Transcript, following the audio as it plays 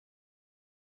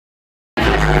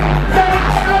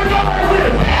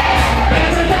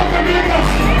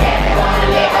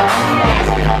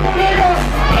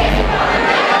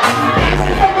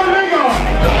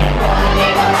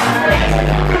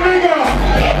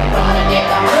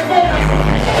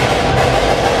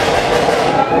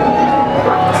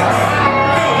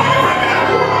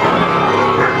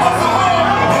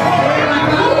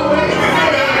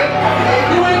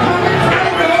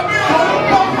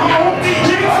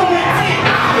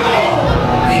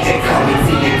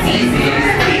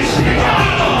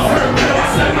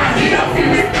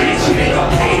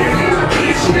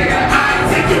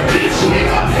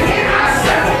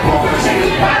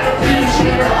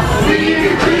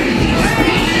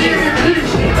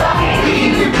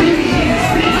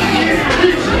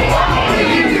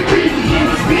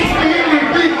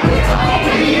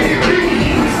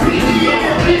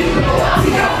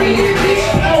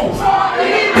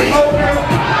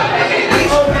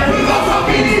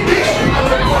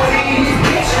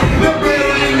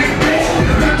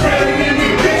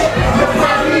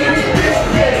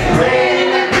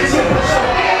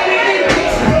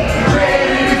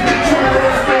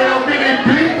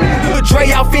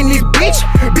Off in this bitch,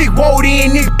 Big Woody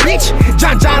in this bitch,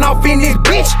 John off in this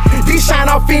bitch, D-Shine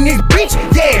off in this bitch,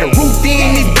 yeah, Ruthie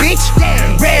in this bitch,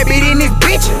 Rabbit in this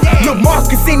bitch, Lil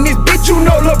Marcus in this bitch, you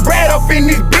know Lil Brad off in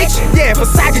this bitch, yeah,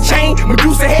 Versace chain,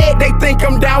 Medusa head, they think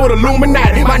I'm down with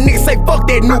Illuminati, my niggas say fuck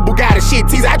that new Bugatti shit,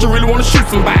 tease, I just really wanna shoot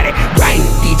somebody, right,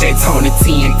 DJ Tony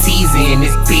TNT's in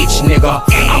this bitch, nigga,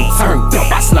 I'm turned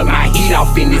up, I snuck my heat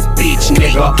off in this bitch,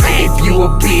 nigga, if you a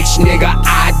bitch, nigga,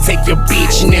 I take your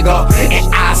bitch, nigga,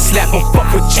 and I slap a fuck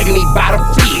for checking me by the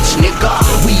bitch, nigga.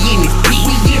 We in this bitch,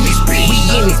 we in this bitch, we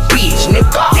in this bitch,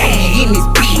 nigga. We in this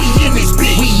bitch, we in this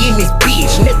bitch, we in this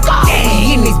bitch, nigga.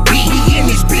 We in this bitch, we in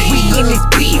this bitch, we in this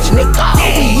bitch, nigga.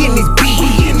 We in this bitch, we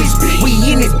in this bitch, we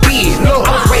in this bitch. Look,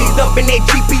 I was raised up in that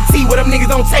GPT where them niggas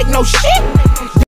don't take no shit.